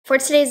For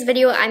today's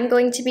video, I'm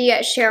going to be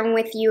sharing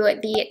with you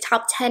the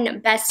top 10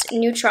 best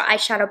neutral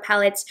eyeshadow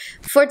palettes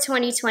for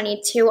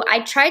 2022.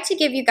 I tried to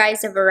give you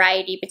guys a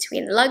variety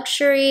between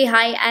luxury,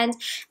 high-end,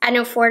 and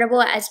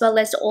affordable, as well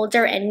as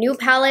older and new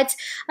palettes.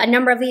 A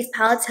number of these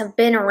palettes have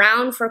been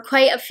around for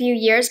quite a few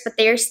years, but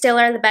they still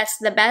are the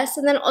best of the best.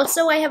 And then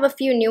also I have a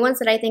few new ones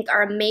that I think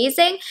are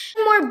amazing.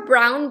 More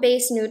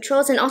brown-based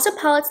neutrals, and also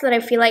palettes that I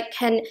feel like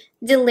can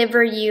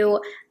deliver you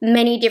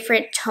many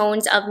different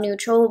tones of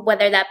neutral,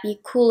 whether that be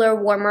cooler,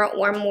 warmer,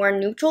 or more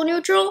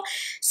neutral.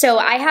 So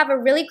I have a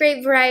really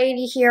great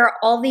variety here.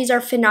 All these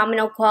are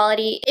phenomenal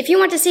quality. If you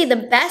want to see the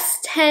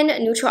best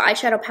 10 neutral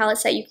eyeshadow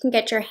palettes that you can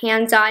get your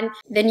hands on,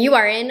 then you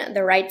are in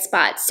the right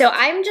spot. So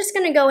I'm just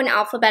gonna go in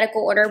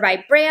alphabetical order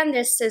by brand.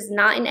 This is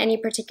not in any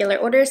particular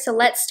order, so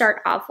let's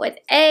start off with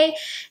A.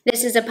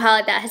 This is a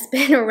palette that has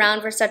been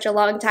around for such a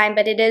long time,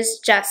 but it is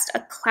just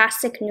a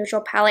classic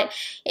neutral palette.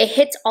 It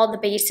hits all the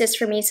bases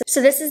for me.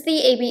 So this is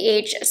the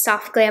ABH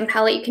Soft Glam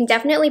palette. You can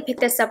definitely pick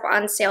this up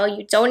on sale.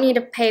 You don't need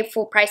to pay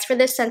full price for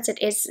this since it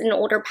is an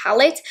older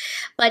palette,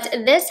 but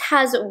this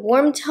has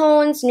warm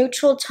tones,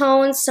 neutral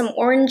tones, some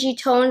orangey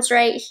tones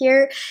right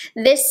here.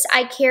 This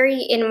I carry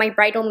in my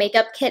bridal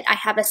makeup kit. I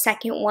have a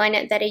second one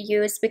that I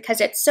use because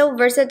it's so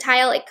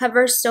versatile. It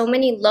covers so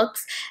many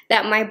looks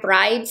that my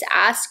brides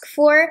ask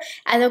for,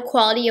 and the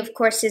quality of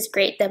course is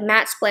great. The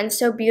mattes blend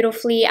so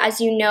beautifully. As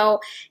you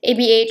know,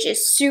 ABH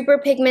is super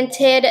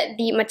pigmented.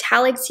 The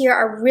metallics here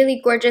are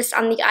really gorgeous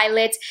on the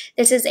eyelids.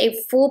 This is a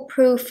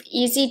foolproof,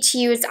 easy to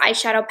use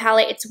eyeshadow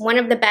palette. It's one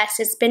of the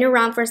best. It's been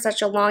around for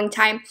such a long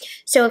time.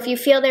 So if you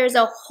feel there's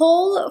a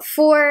hole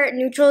for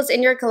neutrals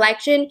in your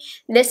collection,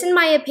 this in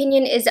my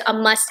opinion is a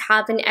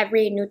must-have in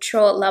every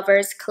neutral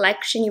lover's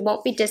collection. You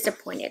won't be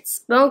disappointed.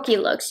 Smoky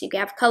looks, you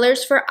have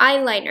colors for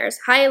eyeliners,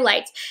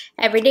 highlights,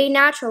 everyday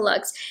natural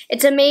looks.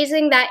 It's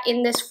amazing that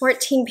in this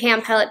 14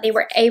 pan palette they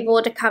were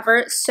able to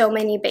cover so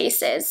many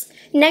bases.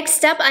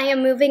 Next up, I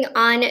am moving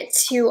on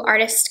to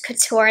Artist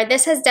Couture.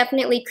 This has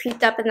definitely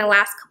creeped up in the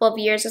last couple of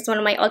years as one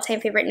of my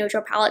all-time favorite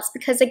neutral palettes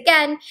because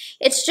again,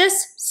 it's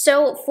just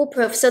so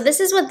foolproof. So this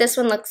is what this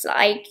one looks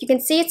like. You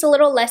can see it's a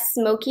little less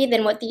smoky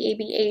than what the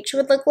ABH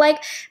would look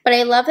like, but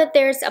I love that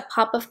there's a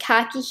pop of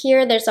khaki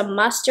here. There's a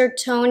mustard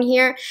tone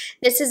here.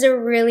 This is a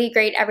really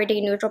great everyday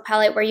neutral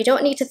palette where you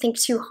don't need to think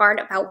too hard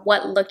about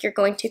what look you're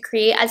going to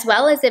create, as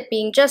well as it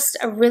being just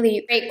a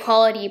really great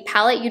quality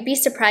palette. You'd be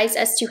surprised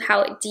as to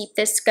how deep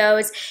this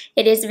goes.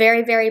 It is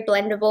very, very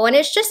blendable, and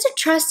it's just a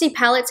trusty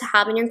palette to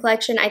have in your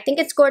collection. I think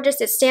it's gorgeous.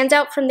 It stands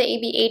out from the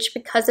ABH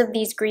because of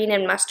these green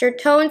and mustard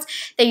tones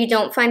that you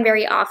don't find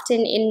very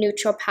often in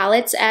neutral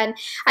palettes, and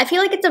I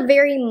feel like it's a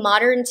very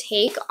modern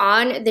take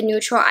on the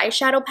neutral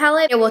eyeshadow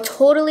palette. It will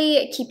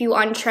totally keep you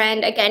on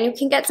trend. Again, you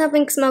can get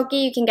something smoky,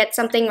 you can get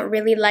something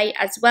really light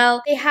as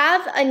well. They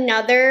have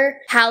another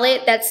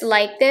palette that's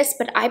like this,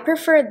 but I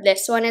prefer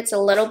this one. It's a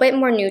little bit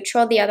more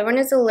neutral. The other one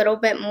is a little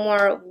bit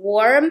more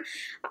warm.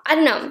 I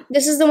don't know.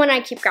 This is the one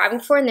I keep grabbing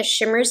for, and the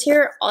shimmers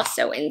here are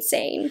also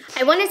insane.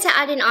 I wanted to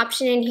add an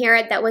option in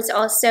here that was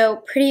also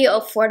pretty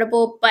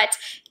affordable, but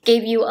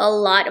gave you a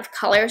lot of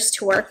colors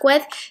to work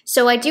with.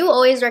 So I do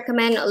always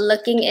recommend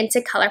looking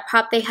into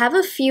ColourPop. They have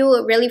a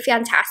few really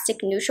fantastic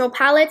neutral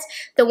palettes.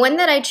 The one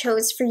that I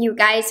chose for you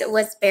guys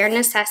was Bare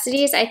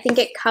Necessities. I think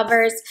it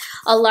covers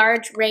a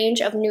large range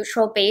of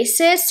neutral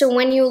bases. So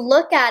when you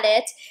look at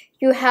it,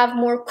 you have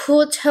more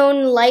cool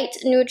tone light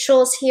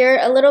neutrals here,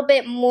 a little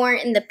bit more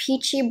in the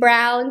peachy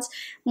browns,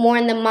 more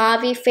in the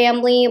mauve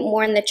family,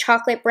 more in the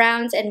chocolate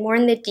browns, and more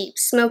in the deep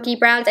smoky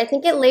browns. I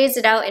think it lays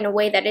it out in a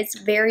way that is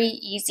very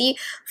easy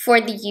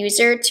for the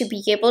user to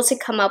be able to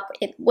come up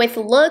with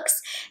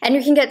looks. And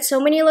you can get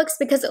so many looks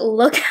because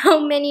look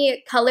how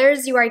many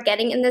colors you are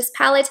getting in this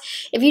palette.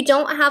 If you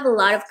don't have a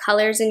lot of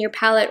colors in your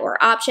palette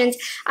or options,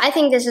 I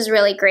think this is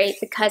really great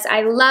because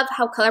I love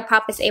how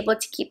ColourPop is able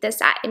to keep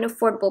this at an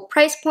affordable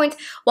price point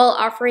while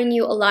offering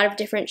you a lot of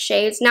different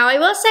shades. Now, I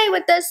will say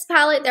with this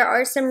palette, there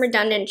are some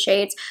redundant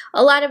shades.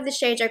 A lot of the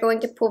shades are going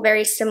to pull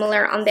very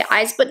similar on the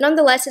eyes, but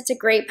nonetheless, it's a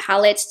great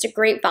palette. It's a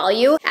great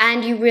value,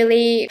 and you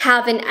really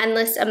have an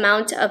endless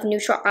amount of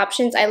neutral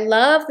options. I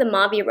love the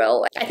mauve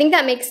row. I think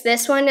that makes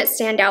this one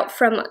stand out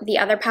from the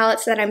other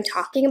palettes that I'm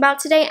talking about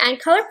today,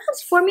 and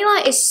ColourPop's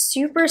formula is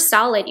super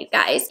solid, you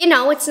guys. You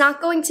know, it's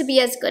not going to be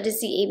as good as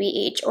the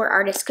ABH or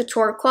Artist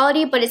Couture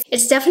quality, but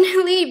it's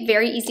definitely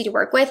very easy to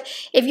work with.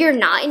 If you're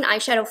not an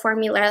eyeshadow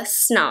formula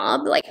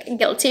snob, like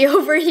guilty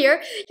over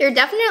here, you're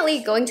definitely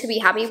going to be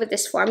happy with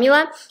this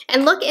formula.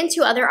 And look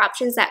into other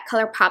options that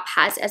ColourPop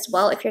has as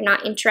well if you're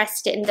not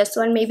interested in this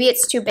one. Maybe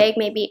it's too big,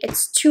 maybe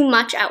it's too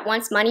much at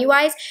once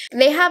money-wise.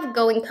 They have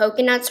Going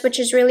Coconuts, which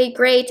is really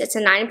great. It's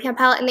a 9-pan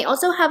palette, and they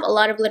also have a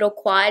lot of little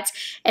quads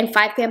and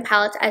 5-pan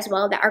palettes as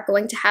well that are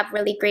going to have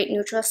really great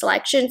neutral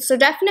selections. So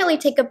definitely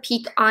take a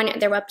peek on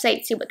their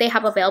website, see what they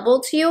have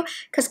available to you,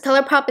 because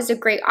ColourPop is a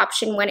great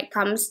option when it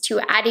comes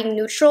to adding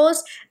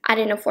neutrals at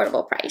an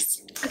affordable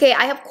price. Okay,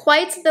 I have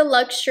quite the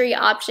luxury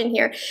option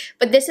here,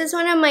 but this is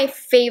one of my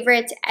favorite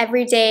favorite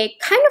everyday,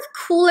 kind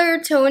of cooler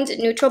toned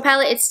neutral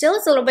palette. It still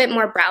is a little bit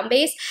more brown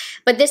based,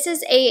 but this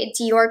is a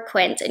Dior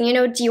Quint. And you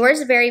know, Dior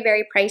is very,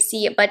 very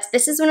pricey, but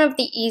this is one of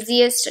the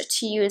easiest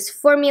to use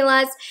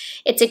formulas.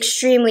 It's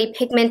extremely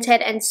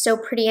pigmented and so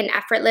pretty and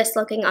effortless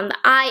looking on the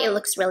eye. It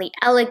looks really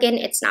elegant.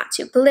 It's not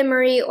too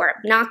glimmery or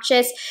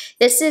obnoxious.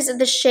 This is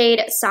the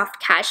shade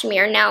Soft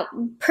Cashmere. Now,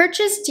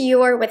 purchase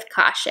Dior with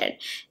caution.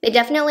 They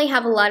definitely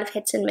have a lot of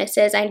hits and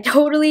misses. I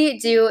totally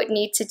do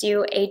need to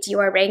do a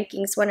Dior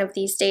rankings one of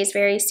these days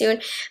very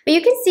soon. But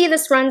you can see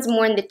this runs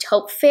more in the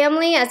taupe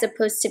family as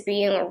opposed to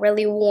being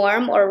really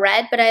warm or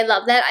red, but I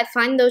love that. I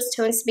find those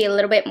tones to be a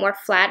little bit more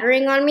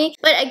flattering on me.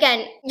 But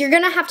again, you're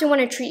gonna have to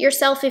want to treat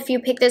yourself if you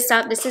pick this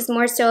up. This is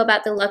more so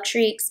about the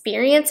luxury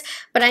experience,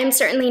 but I'm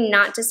certainly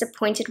not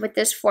disappointed with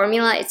this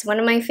formula. It's one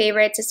of my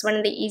favorites. It's one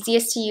of the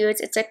easiest to use.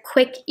 It's a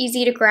quick,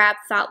 easy to grab,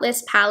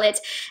 thoughtless palette.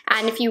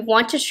 And if you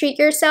want to treat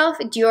yourself,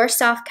 Dior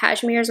Soft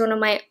Cashmere is one of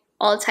my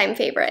all-time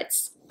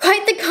favorites.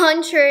 Quite the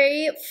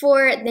contrary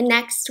for the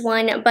next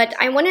one, but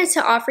I wanted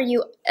to offer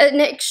you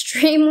an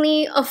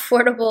extremely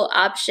affordable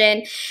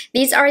option.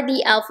 These are the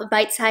e.l.f.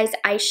 bite-sized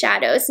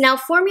eyeshadows. Now,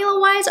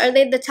 formula-wise, are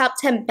they the top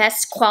 10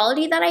 best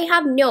quality that I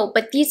have? No,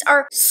 but these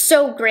are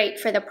so great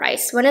for the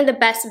price. One of the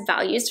best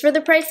values for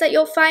the price that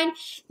you'll find.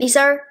 These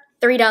are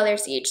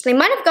 $3 each. They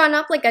might have gone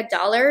up like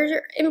 $1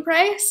 in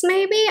price,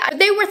 maybe.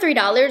 They were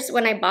 $3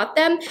 when I bought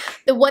them.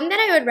 The one that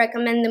I would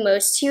recommend the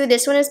most to you,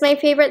 this one is my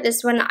favorite.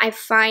 This one I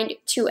find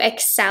to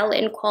excel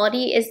in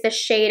quality is the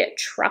shade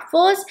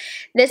Truffles.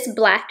 This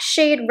black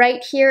shade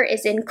right here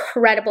is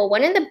incredible.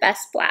 One of the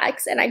best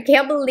blacks, and I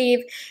can't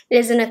believe it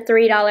is in a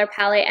 $3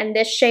 palette. And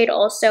this shade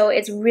also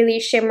is really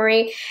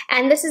shimmery.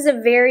 And this is a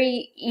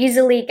very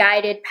easily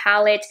guided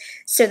palette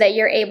so that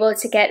you're able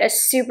to get a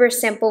super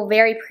simple,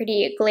 very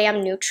pretty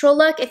glam neutral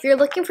look. If you're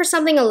looking for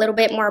something a little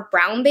bit more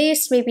brown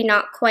based, maybe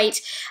not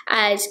quite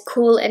as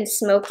cool and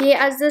smoky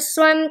as this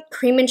one,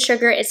 Cream and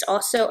Sugar is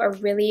also a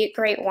really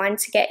great one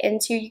to get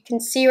into. You can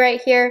see right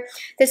here,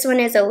 this one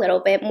is a little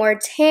bit more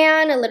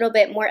tan, a little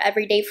bit more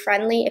everyday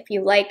friendly if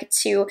you like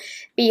to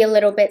be a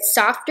little bit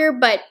softer,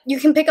 but you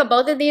can pick up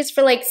both of these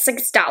for like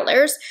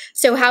 $6.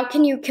 So how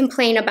can you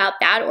complain about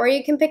that? Or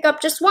you can pick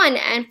up just one.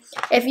 And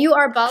if you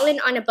are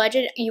balling on a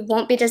budget, you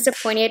won't be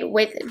disappointed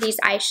with these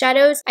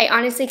eyeshadows. I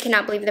honestly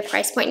cannot believe the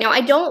price point. Now,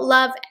 I don't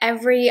love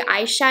every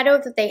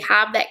eyeshadow that they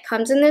have that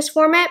comes in this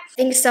format. I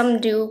think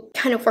some do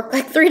kind of work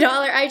like $3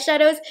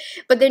 eyeshadows,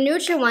 but the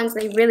neutral ones,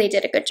 they really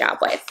did a good job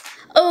with.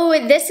 Oh,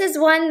 this is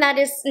one that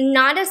is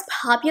not as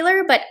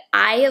popular, but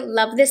I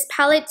love this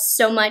palette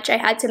so much I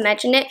had to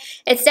mention it.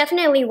 It's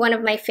definitely one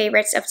of my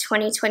favorites of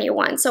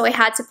 2021, so I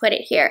had to put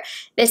it here.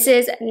 This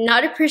is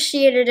not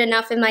appreciated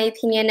enough in my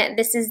opinion.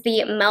 This is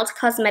the Melt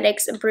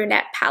Cosmetics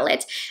Brunette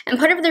palette. And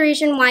part of the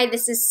reason why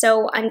this is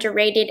so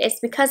underrated is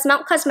because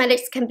Melt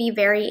Cosmetics can be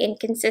very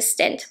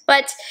inconsistent,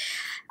 but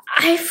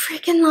I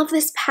freaking love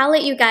this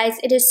palette, you guys.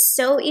 It is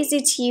so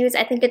easy to use.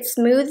 I think it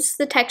smooths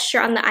the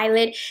texture on the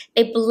eyelid.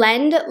 They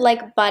blend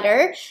like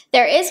butter.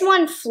 There is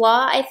one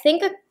flaw. I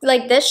think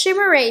like this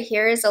shimmer right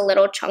here is a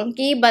little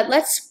chunky, but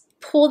let's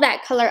pull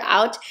that color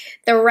out.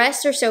 The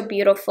rest are so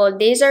beautiful.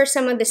 These are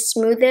some of the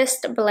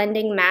smoothest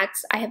blending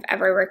mattes I have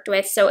ever worked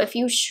with. So if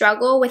you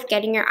struggle with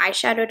getting your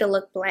eyeshadow to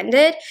look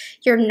blended,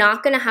 you're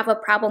not going to have a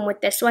problem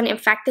with this one. In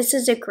fact, this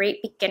is a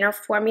great beginner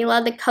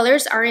formula. The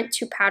colors aren't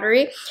too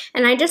powdery,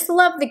 and I just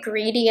love the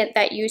gradient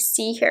that you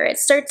see here. It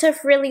starts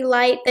off really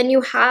light, then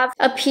you have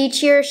a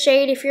peachier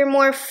shade. If you're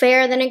more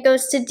fair, then it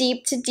goes to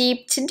deep to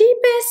deep to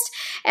deepest,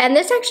 and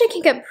this actually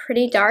can get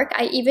pretty dark.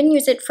 I even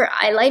use it for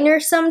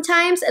eyeliner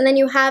sometimes, and then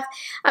you have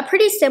a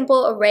pretty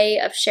simple array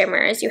of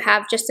shimmers. You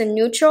have just a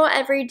neutral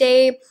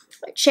everyday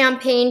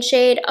champagne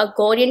shade, a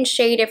golden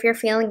shade if you're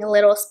feeling a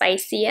little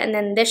spicy, and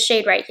then this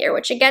shade right here,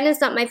 which again is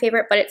not my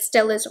favorite, but it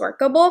still is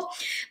workable.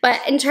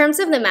 But in terms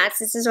of the mattes,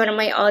 this is one of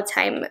my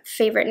all-time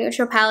favorite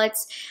neutral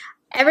palettes.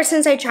 Ever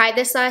since I tried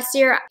this last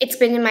year, it's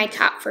been in my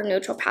top for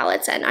neutral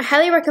palettes, and I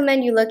highly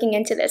recommend you looking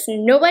into this.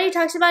 Nobody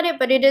talks about it,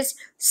 but it is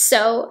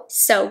so,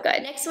 so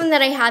good. Next one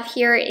that I have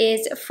here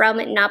is from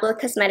Nabla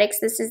Cosmetics.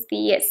 This is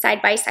the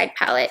side-by-side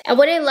palette. And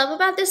what I love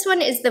about this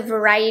one is the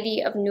variety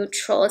of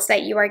neutrals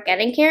that you are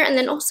getting here. And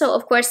then also,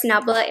 of course,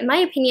 Nabla, in my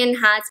opinion,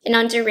 has an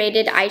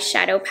underrated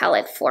eyeshadow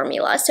palette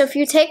formula. So if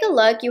you take a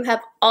look, you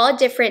have all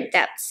different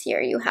depths here.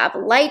 You have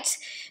light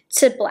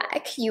to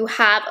black. You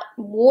have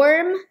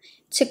warm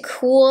to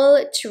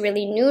cool to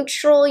really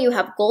neutral. You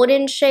have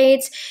golden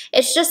shades.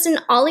 It's just an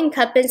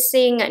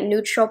all-encompassing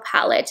neutral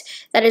palette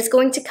that is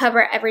going to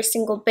cover every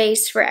single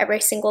base for every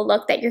single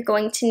look that you're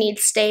going to need,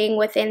 staying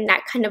within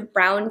that kind of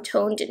brown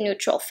toned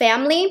neutral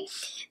family.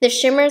 The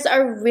shimmers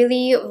are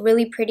really,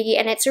 really pretty,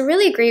 and it's a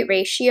really great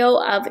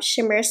ratio of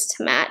shimmers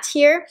to matte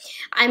here.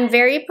 I'm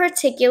very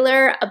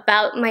particular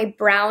about my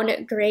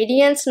brown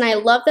gradients, and I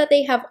love that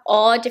they have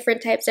all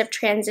different types of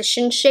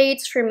transition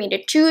shades for me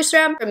to choose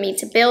from, for me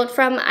to build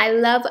from. I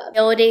love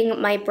building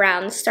my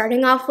browns,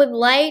 starting off with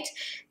light,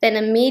 then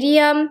a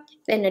medium,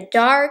 then a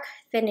dark,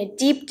 then a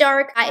deep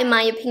dark. That, in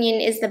my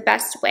opinion, is the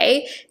best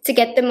way to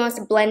get the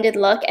most blended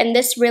look, and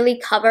this really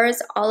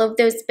covers all of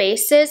those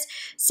bases.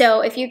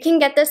 So if you can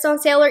get this on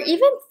sale or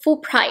even full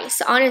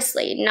price,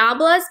 honestly,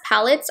 Nabla's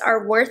palettes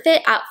are worth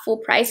it at full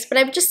price, but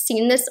I've just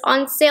seen this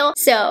on sale.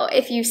 So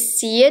if you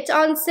see it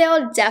on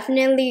sale,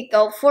 definitely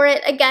go for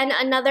it. Again,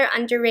 another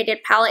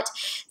underrated palette.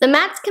 The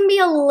mattes can be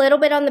a little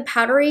bit on the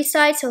powdery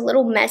side, so a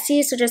little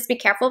messy, so just be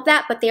careful of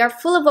that, but they are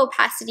full of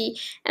opacity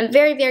and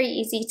very, very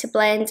easy to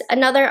blend.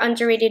 Another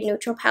underrated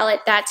neutral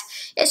palette that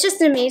is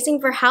just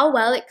amazing for how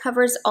well it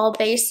covers all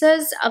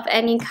bases of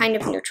any kind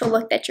of neutral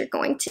look that you're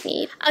going to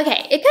need.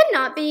 Okay, it could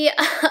not be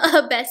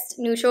a best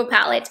neutral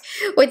palette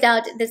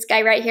without this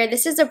guy right here.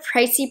 This is a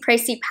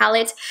pricey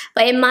palette,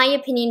 but in my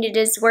opinion, it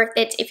is worth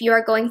it if you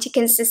are going to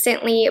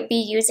consistently be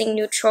using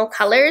neutral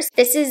colors.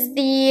 This is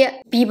the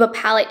Biba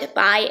palette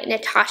by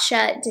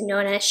Natasha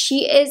Denona.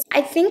 She is,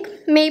 I think,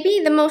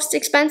 maybe the most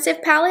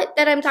expensive palette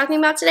that I'm talking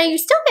about today. You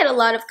still get a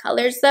lot of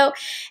colors though.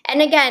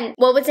 And again,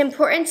 what was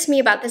important to me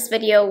about this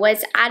video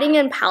was adding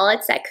in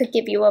palettes that could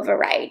give you a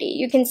variety.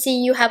 You can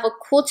see you have a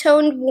cool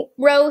toned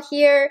row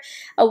here,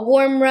 a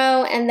warm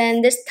row, and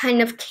then this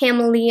kind of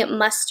camely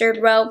mustard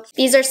row.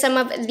 These are some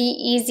of the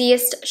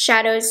easiest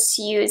shadows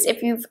to use.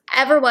 If you've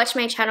ever watched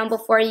my channel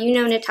before, you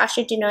know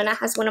Natasha Denona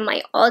has one of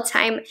my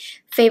all-time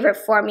favorite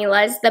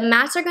formulas. The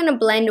mattes are going to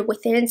blend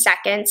within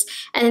seconds,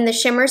 and then the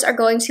shimmers are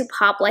going to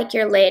pop like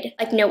your lid,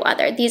 like no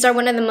other. These are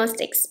one of the most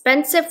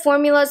expensive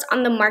formulas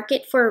on the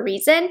market for a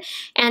reason,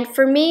 and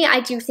for me, I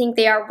do think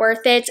they are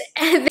worth it.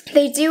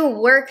 They do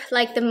work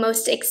like the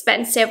most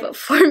expensive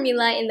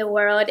formula in the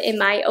world, in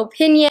my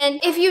opinion.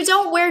 If you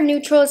don't wear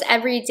neutrals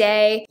every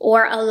day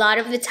or a lot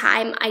of the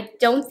time, I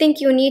don't think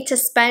you need to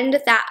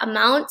spend that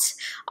amount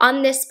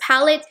on this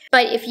palette,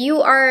 but if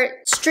you are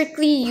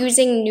strictly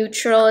using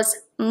neutrals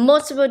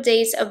multiple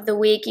days of the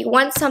week, you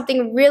want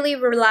something really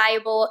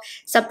reliable,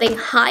 something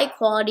high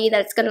quality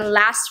that's going to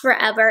last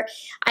forever,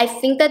 I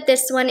think that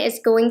this one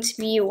is going to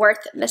be worth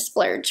the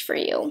splurge for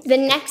you. The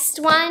next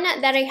one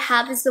that I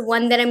have is the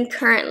one that I'm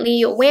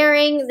currently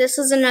wearing. This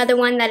is another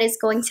one that is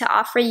going to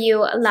offer you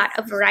a lot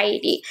of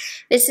variety.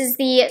 This is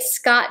the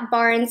Scott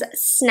Barnes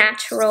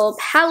Snatch-Roll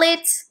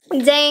palette.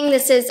 Dang,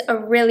 this is a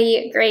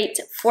really great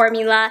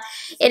formula.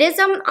 It is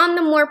on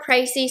the more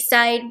pricey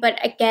side,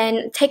 but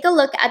again, take a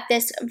look at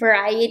this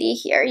variety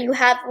here. You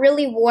have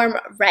really warm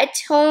red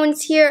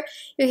tones here.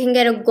 You can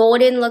get a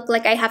golden look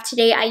like I have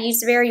today. I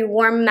use very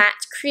warm matte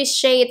crease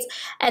shades,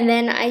 and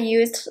then I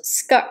used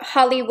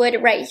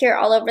Hollywood right here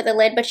all over the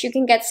lid, but you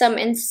can get some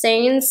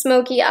insane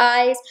smoky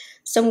eyes,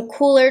 some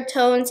cooler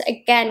tones,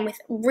 again with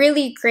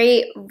really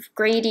great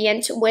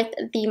gradient with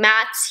the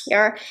mattes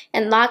here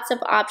and lots of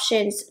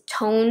options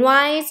tone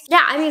wise.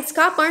 Yeah, I mean,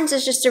 Scott Barnes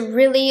is just a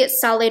really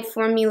solid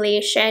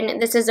formulation.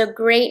 This is a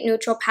great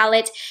neutral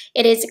palette.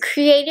 It is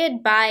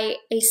created by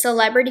a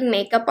celebrity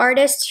makeup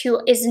artist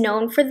who is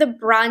known for the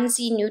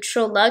bronzy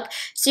neutral look,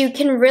 so you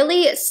can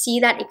really see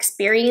that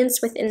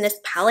experience within this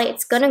palette.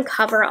 It's gonna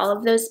cover all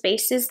of those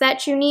bases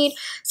that you need,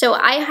 so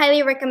I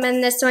highly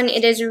recommend this one.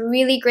 It is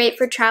really great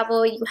for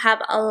travel. You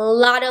have a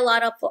lot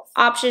of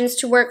options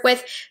to work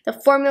with. The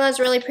formula is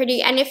really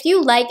pretty, and if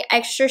you like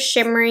extra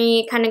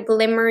shimmery, kind of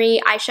glimmery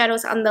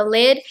eyeshadows on the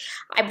lid,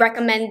 I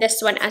recommend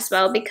this one as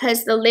well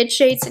because the lid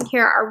shades in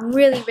here are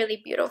really,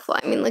 really beautiful.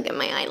 I mean, look at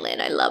my eyelid.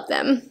 I love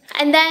them.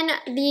 And then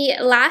the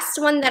last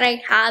one that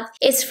I have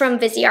is from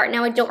Viseart.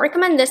 Now, I don't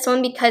recommend this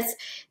one because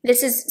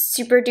this is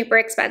super duper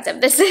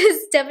expensive. This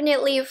is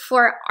definitely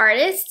for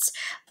artists,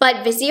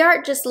 but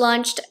Viseart just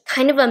launched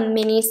kind of a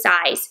mini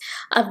size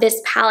of this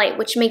palette,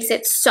 which makes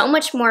it so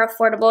much more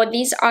affordable.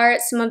 These are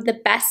some of the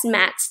best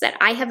mattes that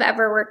I have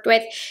ever worked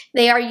with.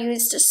 They are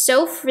used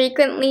so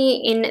frequently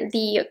in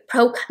the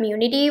pro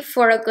community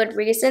for a good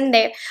reason.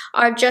 They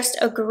are just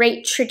a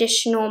great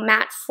traditional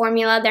matte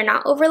formula. They're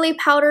not overly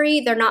powdery,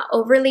 they're not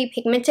overly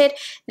pigmented.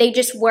 They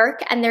just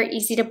work and they're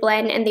easy to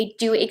blend and they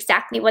do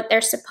exactly what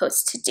they're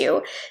supposed to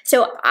do.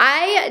 So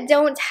I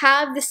don't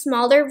have the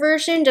smaller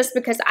version just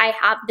because I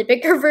have the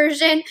bigger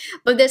version,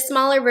 but the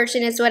smaller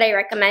version is what I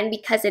recommend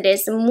because it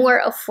is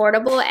more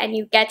affordable and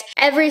you get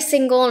every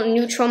single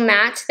neutral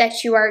matte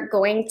that you are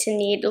going to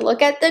need.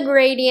 Look at the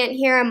gradient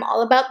here. I'm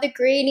all about the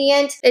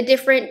gradient, the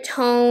different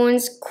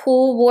tones,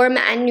 cool, warm,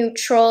 and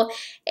neutral.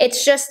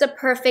 It's just the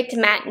perfect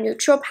matte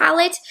neutral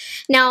palette.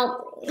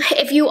 Now,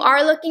 if you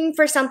are looking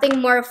for something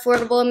more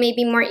affordable,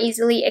 maybe more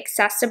easily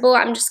accessible,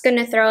 I'm just going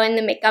to throw in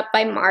the Makeup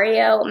by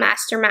Mario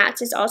Master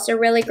Mattes is also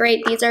really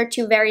great. These are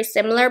two very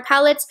similar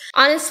palettes.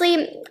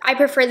 Honestly, I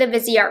prefer the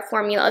Viseart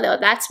formula though.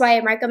 That's why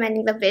I'm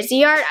recommending the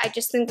Viseart. I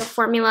just think the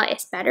formula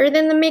is better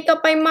than the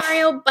Makeup by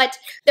Mario, but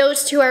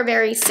those two are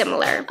very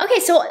similar. Okay,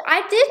 so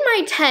I did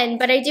my 10,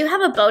 but I do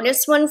have a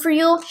bonus one for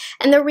you.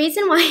 And the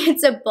reason why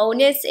it's a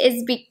bonus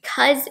is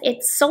because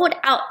it's sold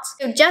out.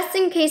 So just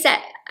in case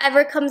that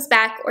ever comes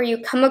back or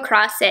you come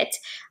across it,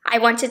 I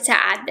wanted to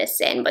add this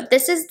in. But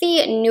this is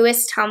the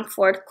newest Tom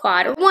Ford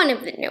quad, one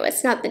of the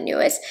newest, not the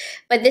newest,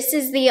 but this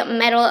is the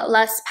Metal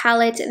Lust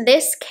palette.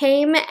 This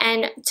came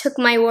and took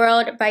my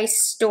world by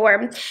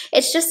storm.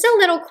 It's just a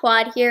little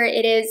quad here.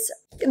 It is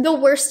the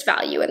worst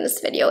value in this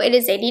video. It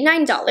is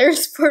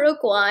 $89 for a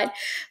quad,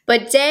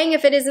 but dang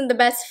if it isn't the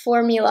best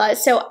formula.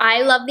 So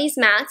I love these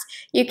mattes.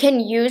 You can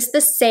use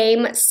the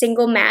same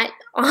single matte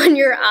on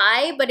your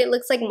eye, but it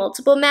looks like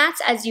multiple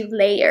mattes as you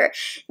layer.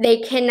 They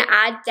can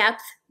add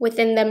depth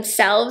within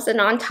themselves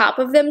and on top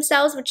of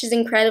themselves, which is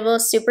incredible,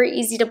 super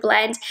easy to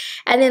blend.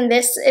 And then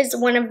this is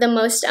one of the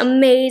most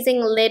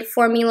amazing lid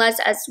formulas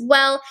as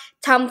well.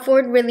 Tom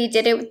Ford really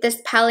did it with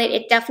this palette.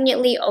 It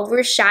definitely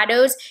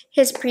overshadows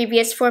his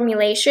previous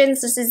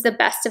formulations. This is the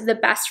best of the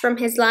best from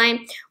his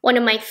line. One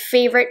of my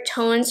favorite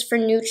tones for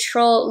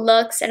neutral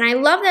looks. And I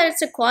love that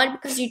it's a quad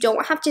because you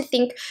don't have to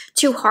think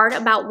too hard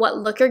about what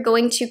look you're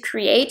going to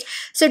create.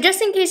 So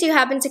just in case you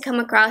happen to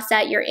come across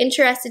that, you're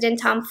interested in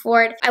Tom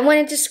Ford, I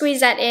wanted to squeeze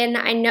that in.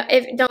 I know,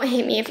 don't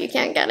hate me if you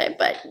can't get it,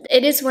 but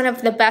it is one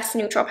of the best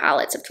neutral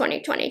palettes of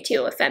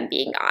 2022, if I'm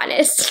being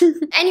honest.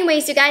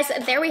 Anyways, you guys,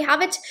 there we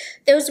have it.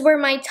 Those were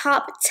my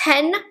top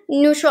 10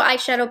 neutral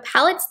eyeshadow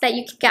palettes that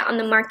you can get on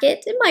the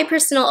market. In my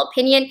personal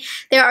opinion,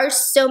 there are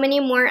so many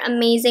more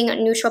amazing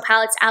neutral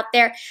palettes out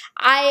there.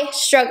 I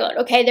struggled,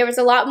 okay? There was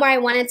a lot more I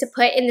wanted to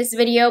put in this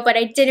video, but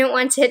I didn't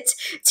want it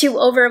to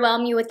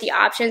overwhelm you with the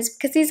options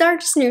because these are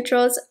just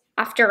neutrals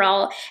after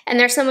all, and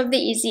they're some of the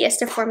easiest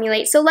to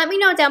formulate. So let me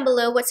know down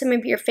below what some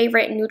of your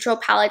favorite neutral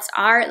palettes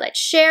are. Let's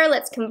share,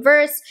 let's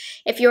converse.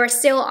 If you're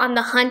still on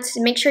the hunt,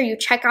 make sure you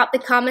check out the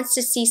comments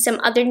to see some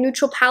other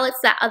neutral palettes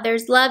that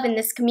others love in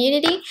this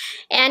community.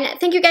 And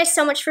thank you guys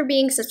so much for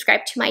being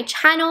subscribed to my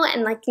channel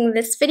and liking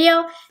this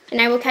video, and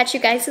I will catch you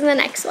guys in the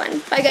next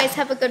one. Bye guys,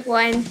 have a good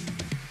one.